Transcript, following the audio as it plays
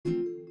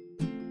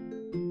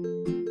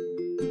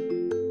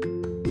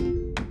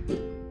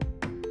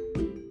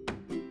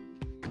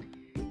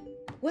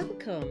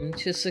Welcome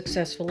to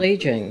Successful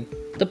Aging,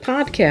 the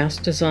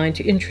podcast designed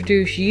to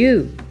introduce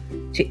you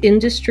to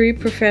industry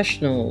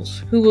professionals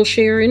who will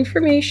share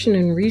information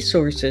and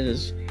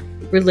resources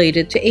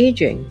related to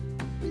aging.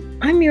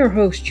 I'm your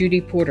host,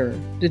 Judy Porter,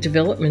 the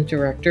Development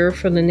Director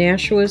from the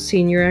Nashua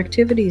Senior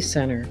Activities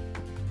Center.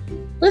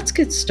 Let's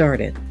get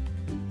started.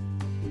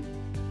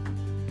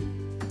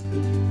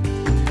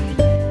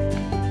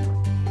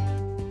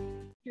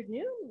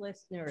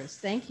 Listeners,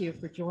 thank you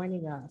for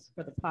joining us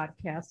for the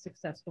podcast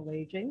Successful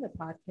Aging, the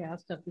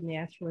podcast of the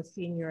Nashua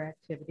Senior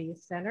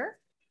Activities Center.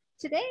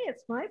 Today,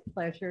 it's my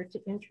pleasure to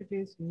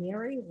introduce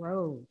Mary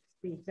Rhodes,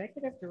 the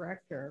Executive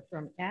Director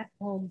from At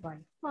Home by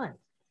Hunt.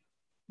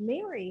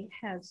 Mary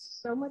has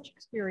so much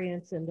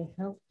experience in the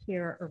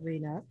healthcare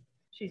arena.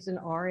 She's an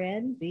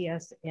RN,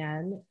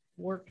 BSN,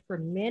 worked for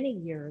many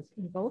years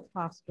in both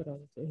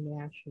hospitals in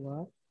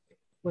Nashua,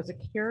 was a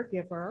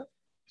caregiver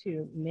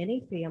to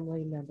many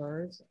family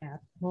members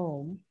at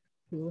home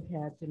who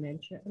had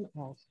dementia and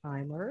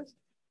Alzheimer's,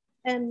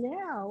 and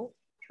now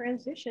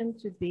transitioned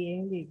to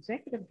being the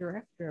executive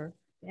director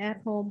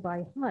at Home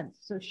by Hunt.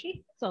 So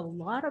she has a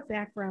lot of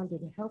background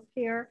in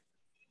healthcare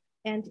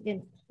and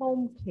in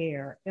home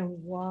care, and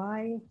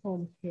why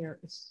home care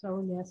is so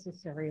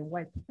necessary and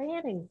why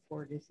planning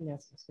for it is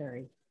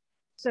necessary.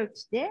 So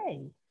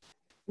today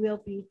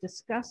we'll be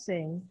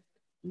discussing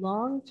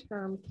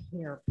long-term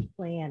care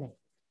planning.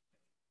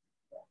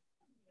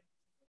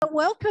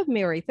 Welcome,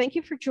 Mary. Thank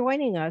you for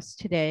joining us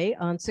today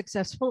on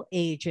Successful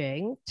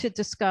Aging to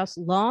discuss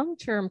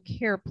long-term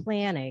care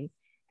planning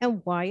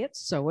and why it's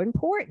so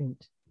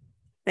important.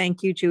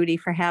 Thank you, Judy,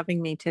 for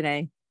having me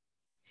today.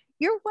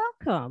 You're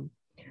welcome.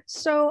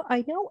 So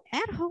I know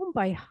At Home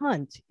by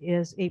Hunt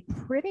is a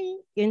pretty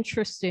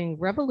interesting,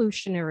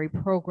 revolutionary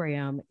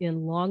program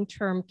in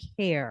long-term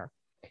care.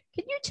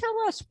 Can you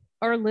tell us,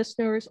 our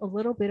listeners, a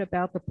little bit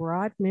about the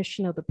broad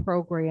mission of the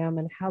program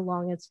and how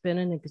long it's been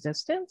in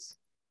existence?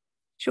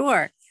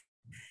 Sure.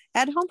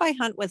 At Home by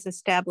Hunt was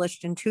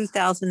established in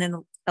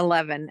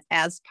 2011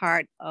 as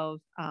part of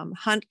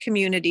Hunt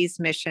Community's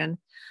mission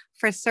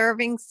for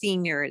serving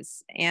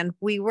seniors. And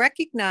we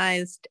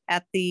recognized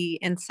at the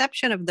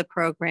inception of the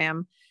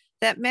program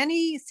that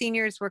many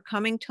seniors were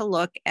coming to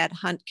look at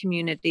Hunt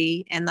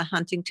Community and the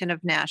Huntington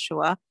of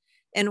Nashua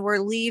and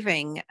were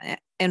leaving,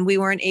 and we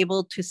weren't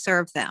able to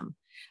serve them.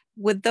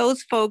 With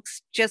those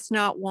folks just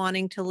not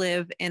wanting to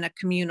live in a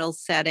communal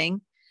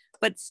setting,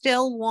 but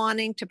still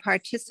wanting to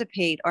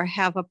participate or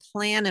have a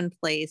plan in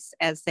place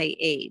as they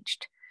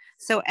aged.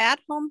 So At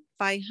Home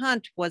by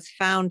Hunt was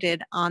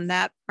founded on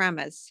that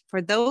premise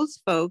for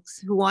those folks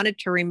who wanted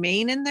to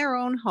remain in their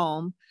own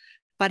home,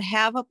 but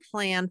have a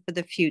plan for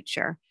the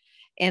future.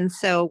 And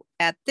so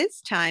at this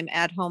time,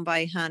 At Home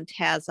by Hunt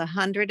has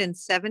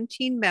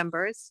 117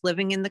 members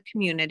living in the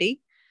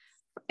community,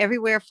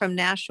 everywhere from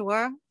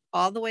Nashua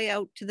all the way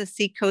out to the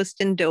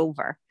seacoast in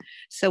Dover.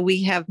 So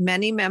we have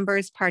many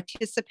members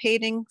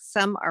participating.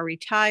 Some are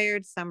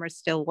retired, some are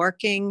still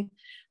working,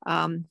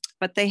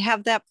 but they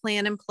have that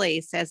plan in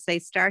place as they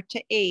start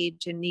to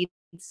age and need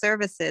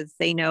services.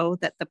 They know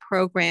that the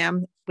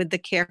program with the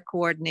care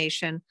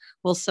coordination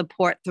will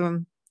support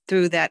them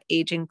through that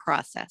aging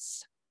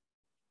process.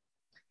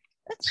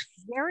 That's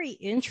very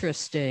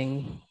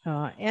interesting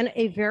and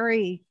a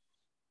very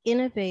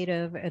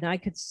innovative, and I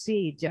could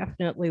see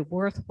definitely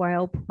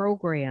worthwhile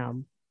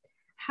program.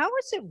 How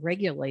is it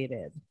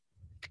regulated?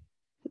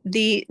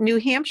 The New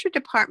Hampshire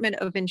Department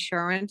of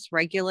Insurance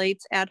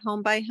regulates At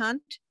Home by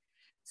Hunt.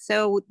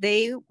 So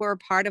they were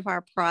part of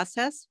our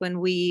process when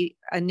we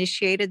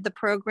initiated the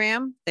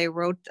program. They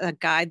wrote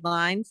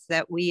guidelines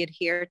that we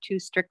adhere to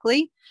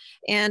strictly.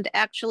 And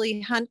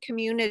actually, Hunt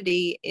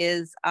Community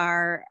is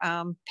our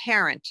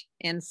parent.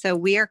 And so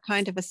we are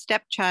kind of a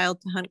stepchild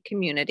to Hunt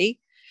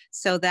Community.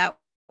 So that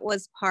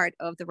was part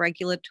of the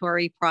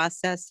regulatory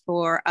process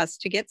for us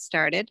to get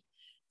started,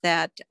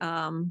 that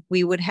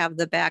we would have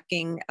the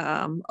backing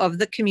of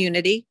the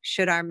community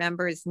should our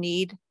members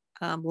need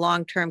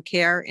long-term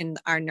care in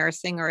our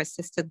nursing or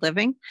assisted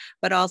living,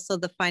 but also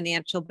the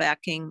financial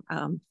backing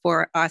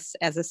for us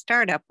as a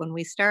startup when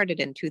we started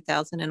in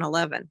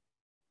 2011.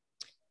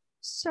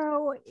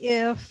 So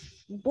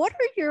what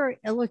are your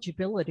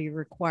eligibility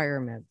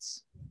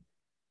requirements?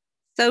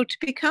 So to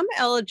become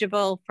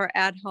eligible for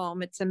At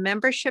Home, it's a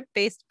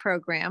membership-based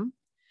program,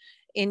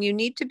 and you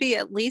need to be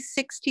at least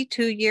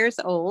 62 years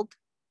old.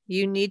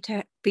 You need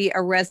to be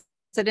a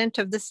resident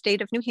of the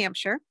state of New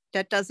Hampshire.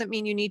 That doesn't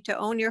mean you need to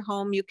own your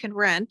home. You can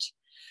rent,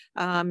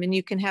 and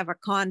you can have a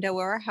condo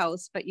or a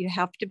house, but you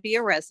have to be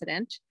a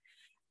resident.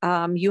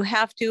 You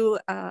have to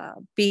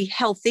be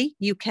healthy.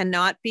 You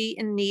cannot be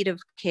in need of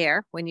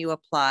care when you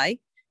apply.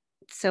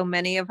 So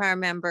many of our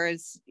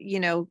members,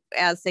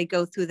 as they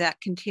go through that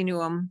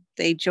continuum,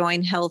 they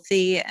join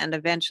healthy and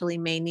eventually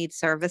may need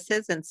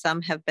services. And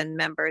some have been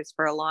members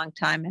for a long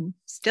time and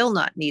still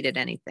not needed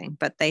anything,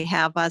 but they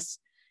have us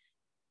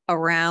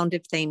around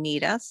if they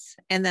need us.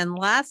 And then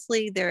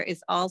lastly, there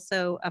is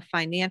also a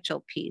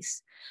financial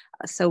piece.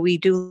 So we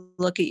do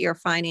look at your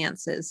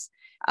finances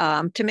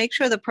to make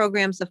sure the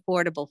program's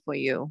affordable for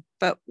you.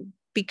 But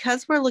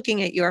because we're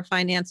looking at your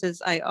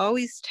finances, I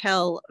always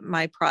tell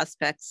my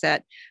prospects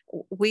that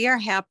we are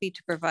happy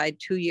to provide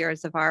 2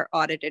 years of our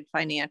audited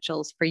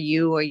financials for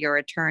you or your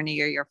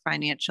attorney or your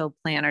financial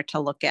planner to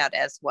look at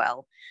as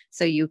well.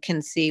 So you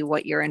can see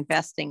what you're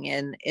investing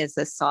in is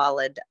a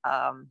solid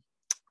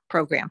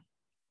program.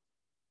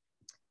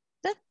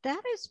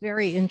 That is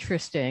very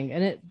interesting.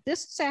 And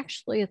this is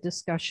actually a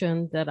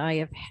discussion that I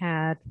have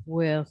had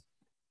with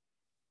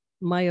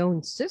my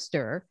own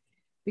sister,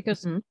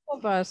 because some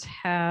of us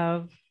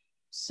have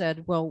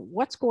said, well,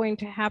 what's going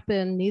to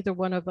happen? Neither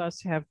one of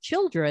us have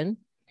children.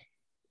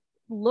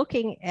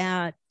 Looking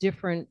at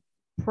different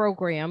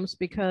programs,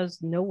 because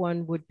no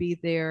one would be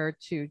there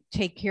to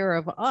take care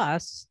of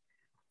us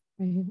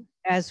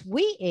as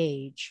we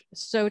age.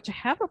 So to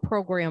have a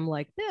program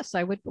like this,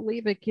 I would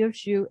believe it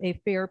gives you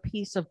a fair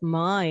peace of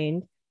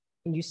mind,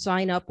 and you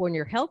sign up when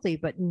you're healthy,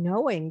 but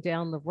knowing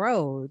down the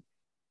road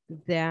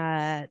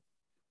that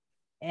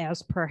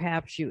as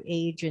perhaps you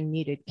age and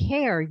needed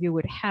care, you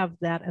would have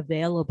that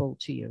available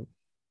to you.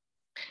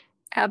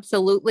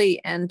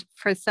 Absolutely. And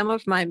for some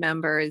of my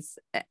members,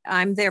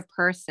 I'm their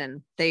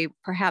person. They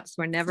perhaps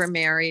were never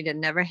married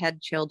and never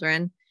had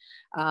children.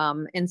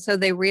 And so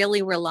they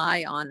really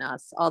rely on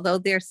us. Although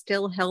they're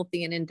still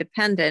healthy and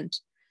independent,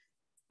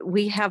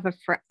 we have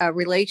a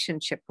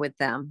relationship with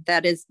them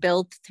that is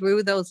built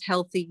through those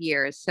healthy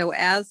years. So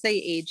as they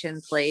age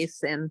in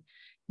place and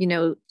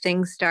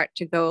things start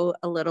to go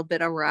a little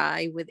bit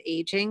awry with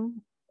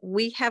aging,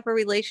 we have a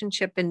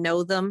relationship and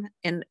know them,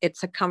 and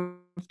it's a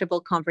comfortable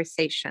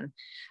conversation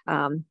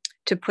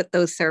to put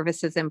those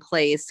services in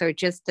place or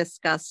just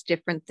discuss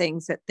different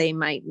things that they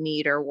might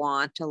need or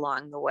want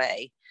along the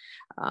way.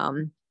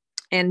 And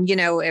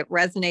it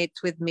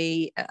resonates with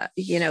me.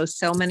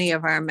 So many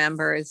of our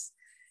members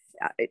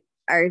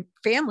are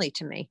family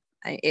to me.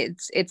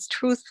 It's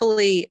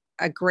truthfully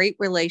a great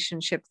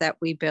relationship that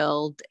we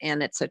build,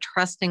 and it's a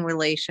trusting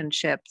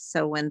relationship.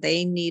 So when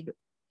they need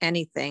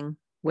anything,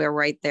 we're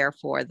right there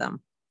for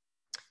them.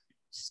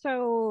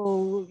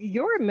 So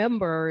your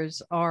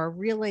members are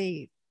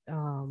really,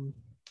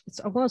 it's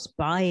almost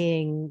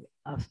buying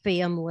a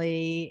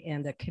family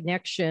and a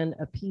connection,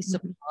 a peace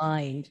of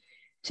mind,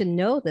 to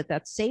know that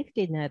that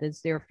safety net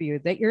is there for you,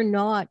 that you're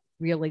not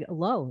really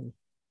alone.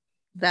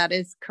 That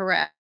is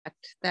correct.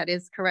 That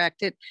is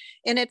correct.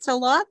 And it's a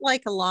lot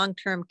like a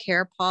long-term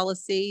care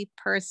policy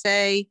per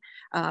se.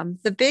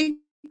 The big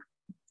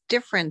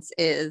difference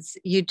is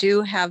you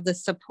do have the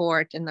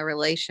support and the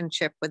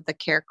relationship with the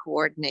care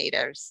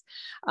coordinators.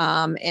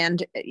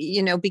 And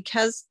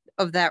because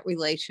of that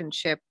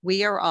relationship,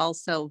 we are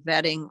also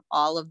vetting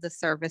all of the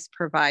service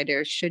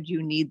providers should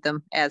you need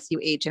them as you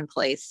age in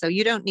place. So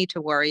you don't need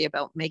to worry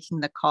about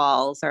making the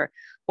calls or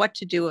what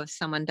to do if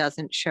someone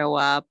doesn't show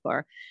up,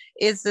 or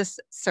is this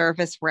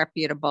service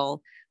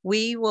reputable?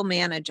 We will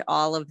manage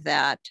all of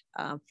that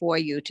for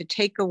you to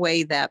take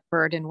away that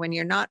burden when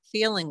you're not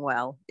feeling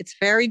well. It's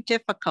very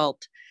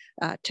difficult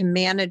to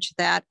manage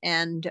that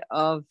end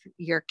of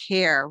your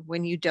care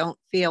when you don't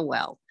feel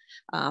well.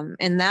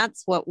 And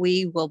that's what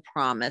we will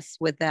promise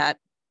with that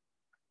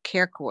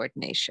care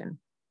coordination.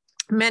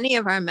 Many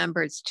of our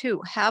members,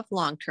 too, have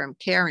long-term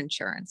care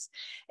insurance,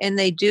 and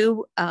they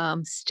do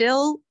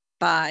still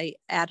buy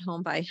At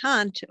Home by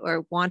Hunt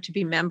or want to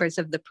be members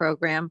of the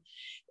program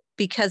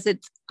because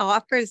it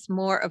offers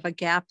more of a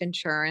gap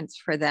insurance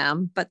for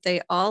them, but they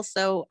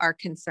also are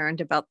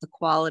concerned about the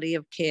quality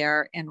of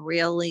care and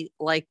really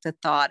like the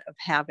thought of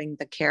having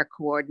the care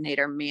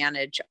coordinator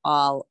manage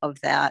all of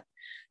that,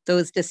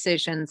 those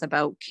decisions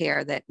about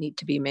care that need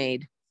to be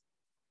made.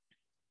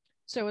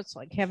 So it's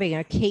like having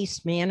a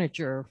case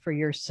manager for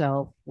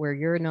yourself where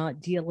you're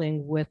not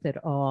dealing with it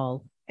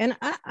all. And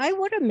I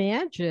would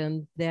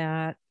imagine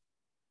that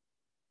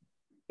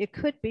it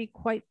could be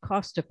quite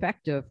cost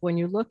effective when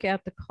you look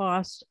at the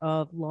cost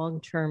of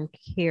long-term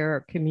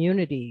care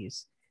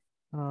communities.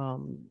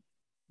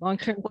 Long-term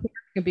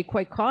care can be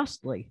quite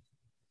costly.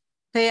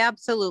 They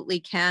absolutely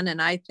can. And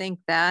I think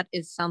that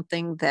is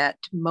something that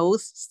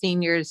most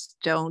seniors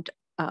don't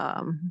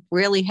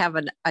really have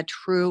a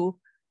true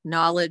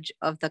knowledge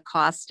of the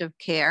cost of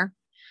care.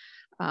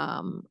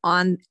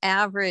 On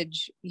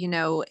average,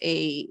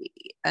 a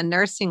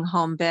nursing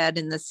home bed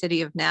in the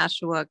city of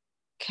Nashua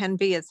can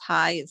be as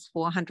high as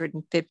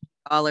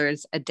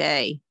 $450 a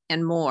day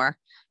and more.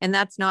 And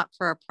that's not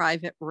for a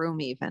private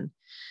room even.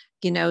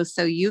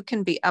 So you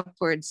can be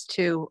upwards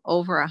to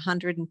over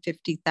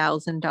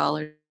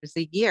 $150,000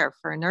 a year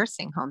for a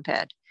nursing home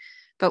bed.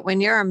 But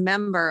when you're a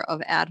member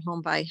of At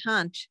Home by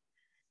Hunt,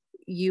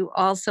 you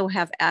also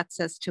have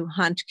access to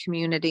Hunt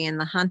Community in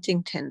the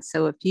Huntington.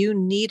 So if you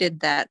needed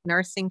that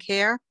nursing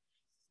care,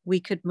 we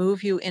could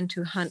move you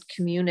into Hunt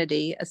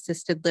Community,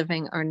 assisted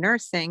living or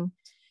nursing,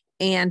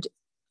 and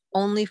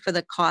only for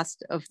the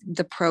cost of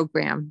the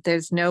program.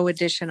 There's no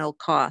additional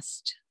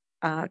cost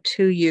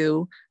to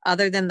you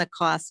other than the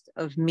cost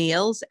of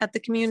meals at the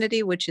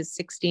community, which is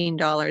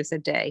 $16 a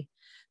day.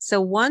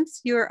 So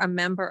once you're a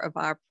member of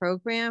our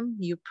program,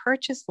 you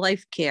purchase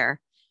Life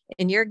Care,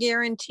 and you're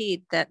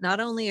guaranteed that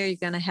not only are you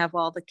going to have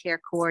all the care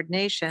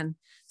coordination,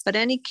 but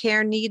any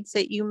care needs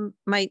that you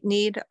might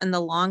need in the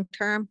long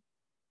term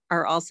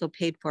are also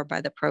paid for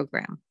by the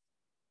program.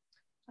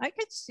 I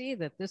could see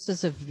that this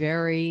is a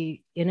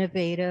very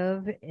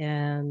innovative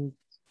and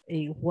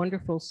a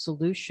wonderful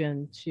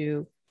solution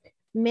to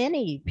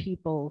many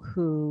people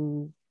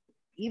who,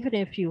 even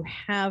if you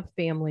have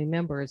family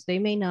members, they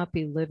may not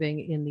be living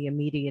in the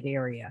immediate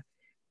area.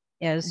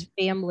 As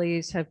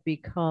families have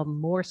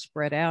become more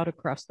spread out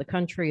across the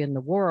country and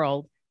the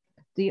world,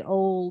 the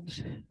old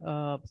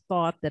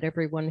thought that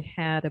everyone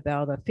had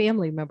about a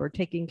family member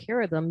taking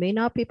care of them may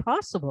not be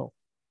possible.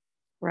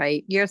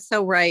 Right. You're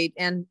so right.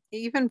 And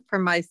even for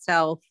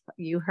myself,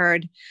 you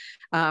heard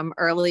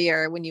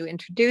earlier when you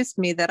introduced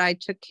me that I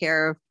took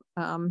care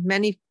of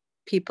many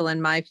people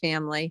in my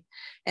family.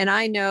 And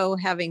I know,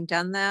 having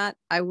done that,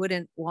 I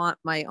wouldn't want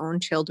my own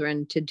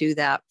children to do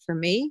that for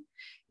me.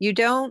 You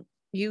don't,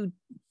 you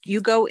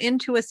go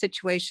into a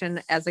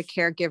situation as a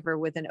caregiver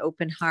with an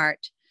open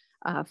heart.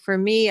 For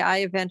me, I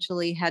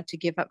eventually had to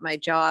give up my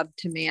job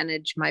to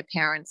manage my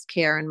parents'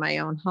 care in my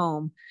own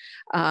home.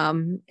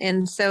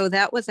 And so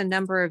that was a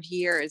number of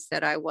years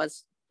that I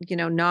was,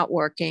 not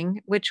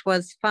working, which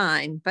was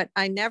fine, but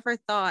I never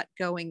thought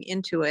going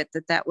into it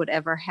that that would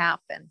ever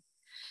happen.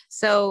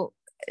 So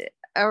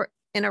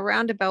in a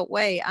roundabout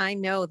way, I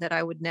know that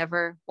I would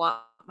never want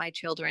my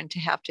children to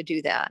have to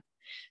do that.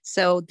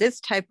 So this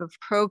type of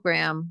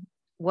program,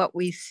 what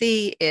we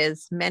see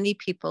is many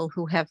people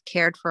who have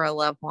cared for a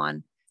loved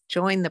one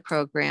join the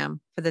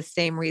program for the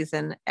same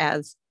reason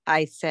as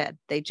I said.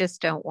 They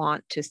just don't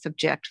want to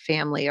subject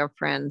family or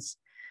friends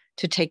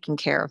to taking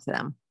care of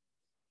them.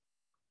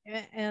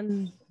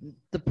 And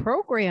the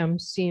program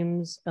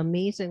seems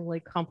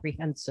amazingly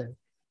comprehensive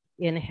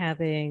in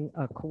having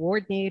a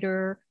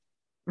coordinator,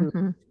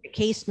 a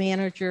case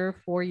manager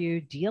for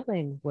you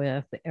dealing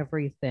with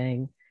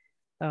everything.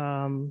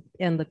 And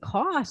the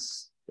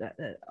costs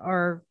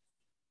are,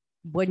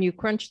 when you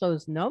crunch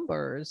those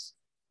numbers,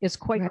 is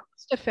quite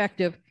cost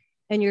effective,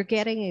 and you're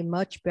getting a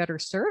much better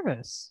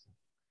service.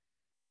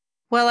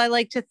 Well, I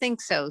like to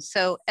think so.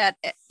 So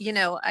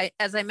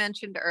as I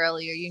mentioned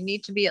earlier, you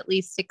need to be at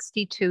least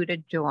 62 to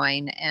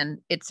join, and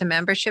it's a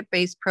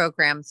membership-based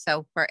program.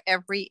 So for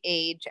every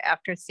age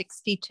after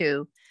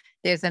 62,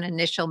 there's an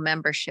initial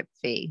membership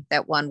fee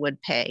that one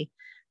would pay.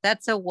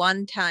 That's a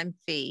one-time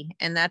fee,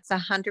 and that's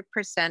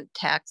 100%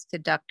 tax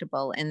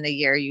deductible in the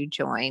year you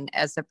join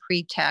as a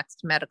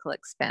pre-taxed medical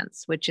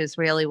expense, which is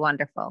really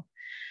wonderful.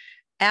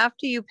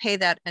 After you pay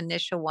that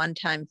initial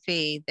one-time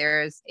fee,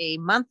 there's a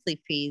monthly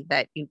fee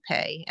that you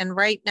pay. And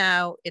right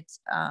now it's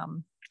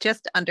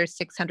just under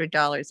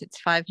 $600.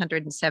 It's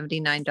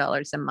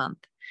 $579 a month.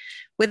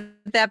 With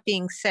that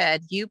being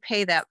said, you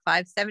pay that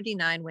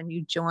 $579 when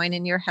you join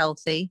and you're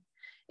healthy.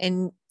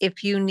 And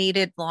if you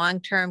needed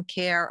long-term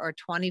care or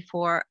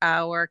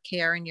 24-hour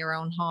care in your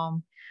own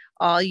home,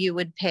 all you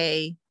would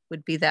pay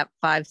would be that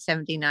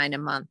 $579 a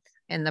month.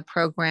 And the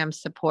program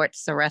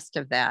supports the rest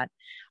of that,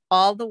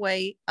 all the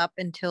way up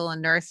until a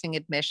nursing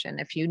admission.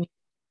 If you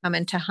come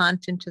into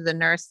Hunt into the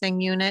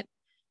nursing unit,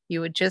 you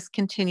would just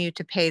continue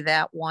to pay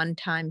that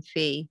one-time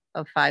fee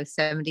of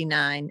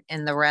 $579,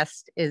 and the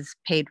rest is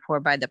paid for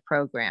by the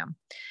program.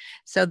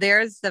 So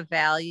there's the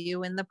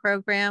value in the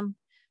program.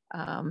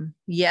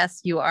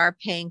 Yes, you are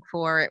paying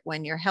for it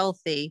when you're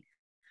healthy,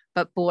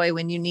 but boy,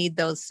 when you need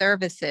those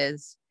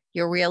services,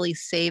 you're really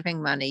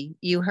saving money.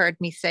 You heard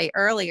me say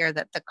earlier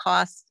that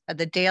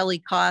the daily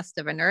cost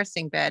of a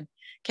nursing bed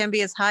can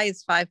be as high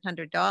as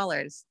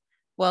 $500.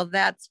 Well,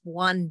 that's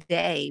one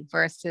day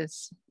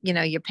versus,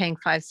 you're paying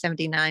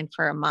 $579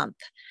 for a month.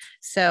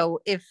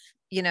 So if,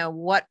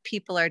 what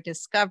people are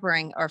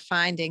discovering or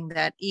finding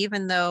that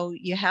even though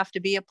you have to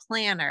be a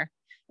planner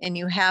and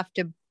you have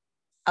to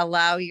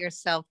allow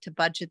yourself to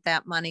budget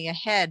that money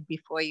ahead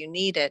before you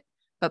need it,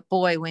 but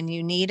boy, when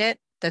you need it,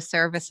 the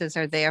services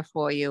are there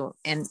for you,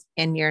 and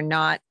you're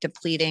not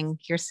depleting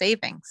your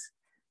savings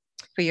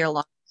for your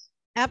long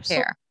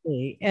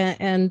Absolutely.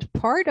 And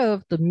part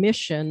of the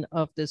mission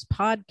of this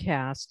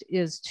podcast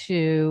is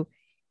to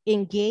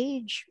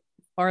engage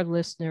our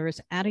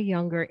listeners at a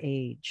younger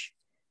age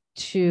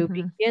to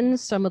begin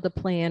some of the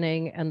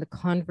planning and the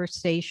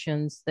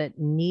conversations that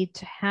need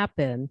to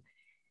happen,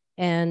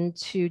 and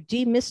to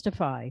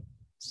demystify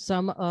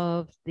some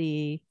of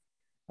the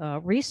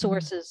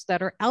resources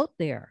that are out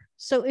there.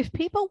 So if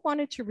people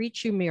wanted to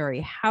reach you, Mary,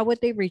 how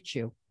would they reach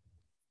you?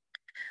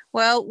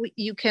 Well,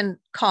 you can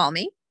call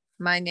me.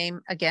 My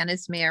name, again,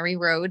 is Mary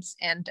Rhodes,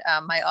 and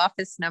my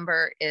office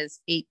number is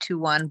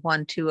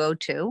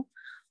 821-1202.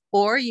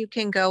 Or you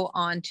can go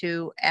on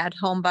to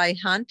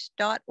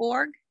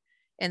athomebyhunt.org,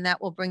 and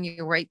that will bring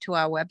you right to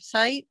our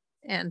website.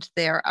 And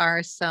there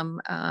are some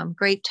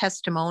great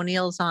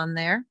testimonials on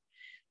there.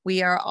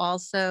 We are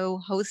also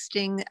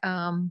hosting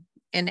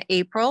in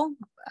April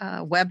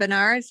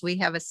webinars. We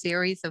have a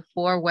series of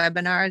 4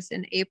 webinars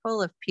in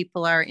April. If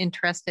people are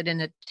interested in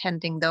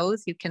attending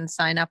those, you can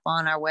sign up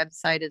on our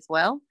website as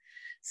well.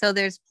 So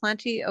there's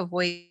plenty of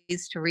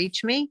ways to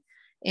reach me.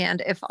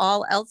 And if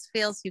all else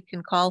fails, you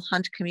can call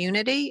Hunt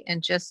Community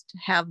and just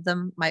have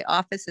them. My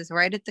office is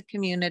right at the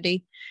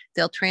community.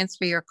 They'll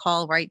transfer your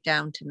call right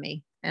down to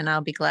me, and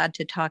I'll be glad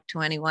to talk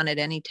to anyone at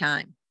any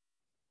time.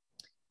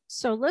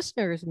 So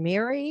listeners,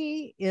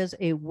 Mary is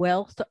a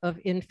wealth of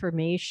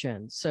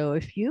information. So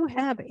if you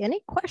have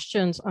any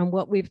questions on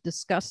what we've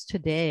discussed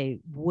today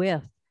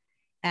with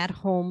At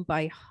Home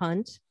by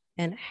Hunt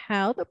and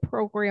how the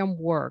program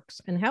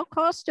works and how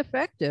cost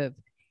effective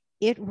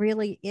it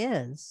really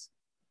is,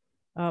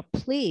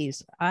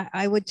 please,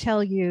 I would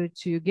tell you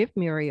to give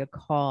Mary a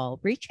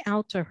call, reach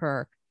out to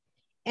her.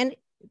 And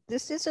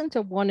this isn't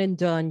a one and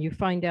done. You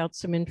find out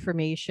some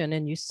information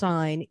and you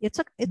sign. It's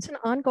an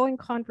ongoing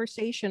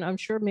conversation. I'm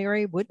sure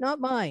Mary would not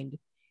mind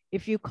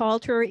if you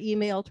called her or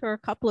emailed her a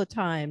couple of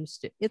times.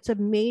 It's a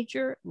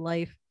major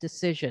life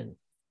decision.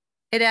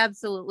 It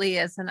absolutely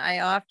is. And I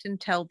often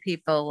tell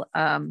people,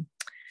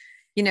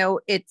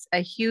 it's a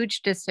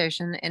huge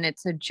decision and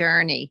it's a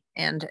journey.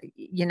 And,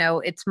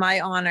 it's my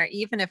honor,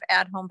 even if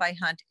At Home by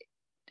Hunt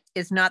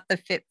is not the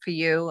fit for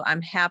you,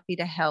 I'm happy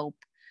to help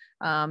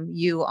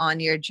you on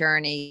your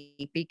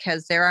journey,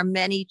 because there are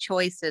many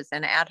choices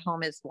and At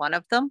Home is one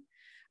of them.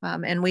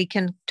 And we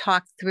can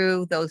talk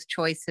through those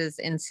choices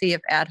and see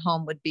if At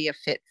Home would be a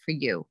fit for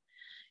you.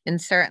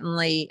 And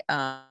certainly,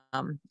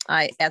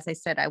 as I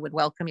said, I would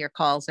welcome your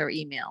calls or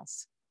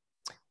emails.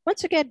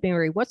 Once again,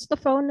 Mary, what's the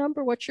phone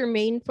number? What's your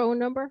main phone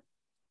number?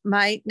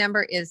 My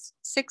number is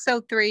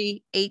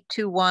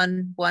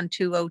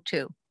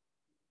 603-821-1202.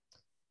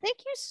 Thank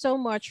you so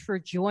much for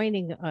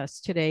joining us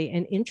today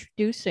and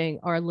introducing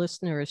our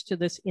listeners to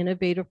this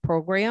innovative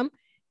program.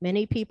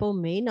 Many people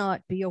may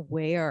not be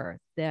aware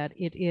that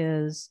it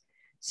is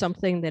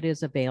something that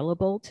is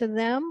available to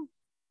them,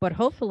 but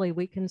hopefully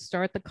we can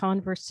start the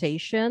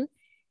conversation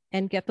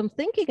and get them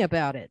thinking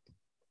about it.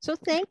 So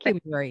thank you,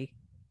 Mary.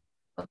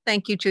 Well,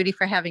 thank you, Judy,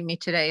 for having me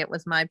today. It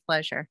was my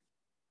pleasure.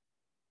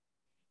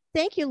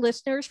 Thank you,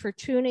 listeners, for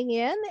tuning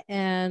in,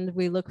 and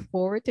we look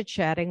forward to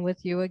chatting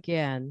with you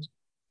again.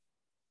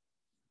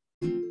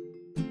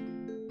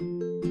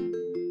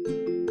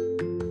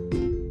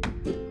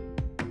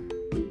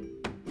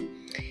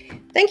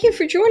 Thank you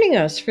for joining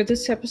us for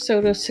this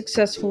episode of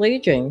Successful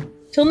Aging.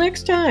 Till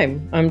next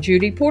time, I'm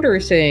Judy Porter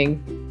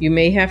saying, you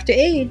may have to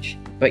age,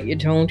 but you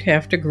don't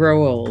have to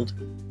grow old.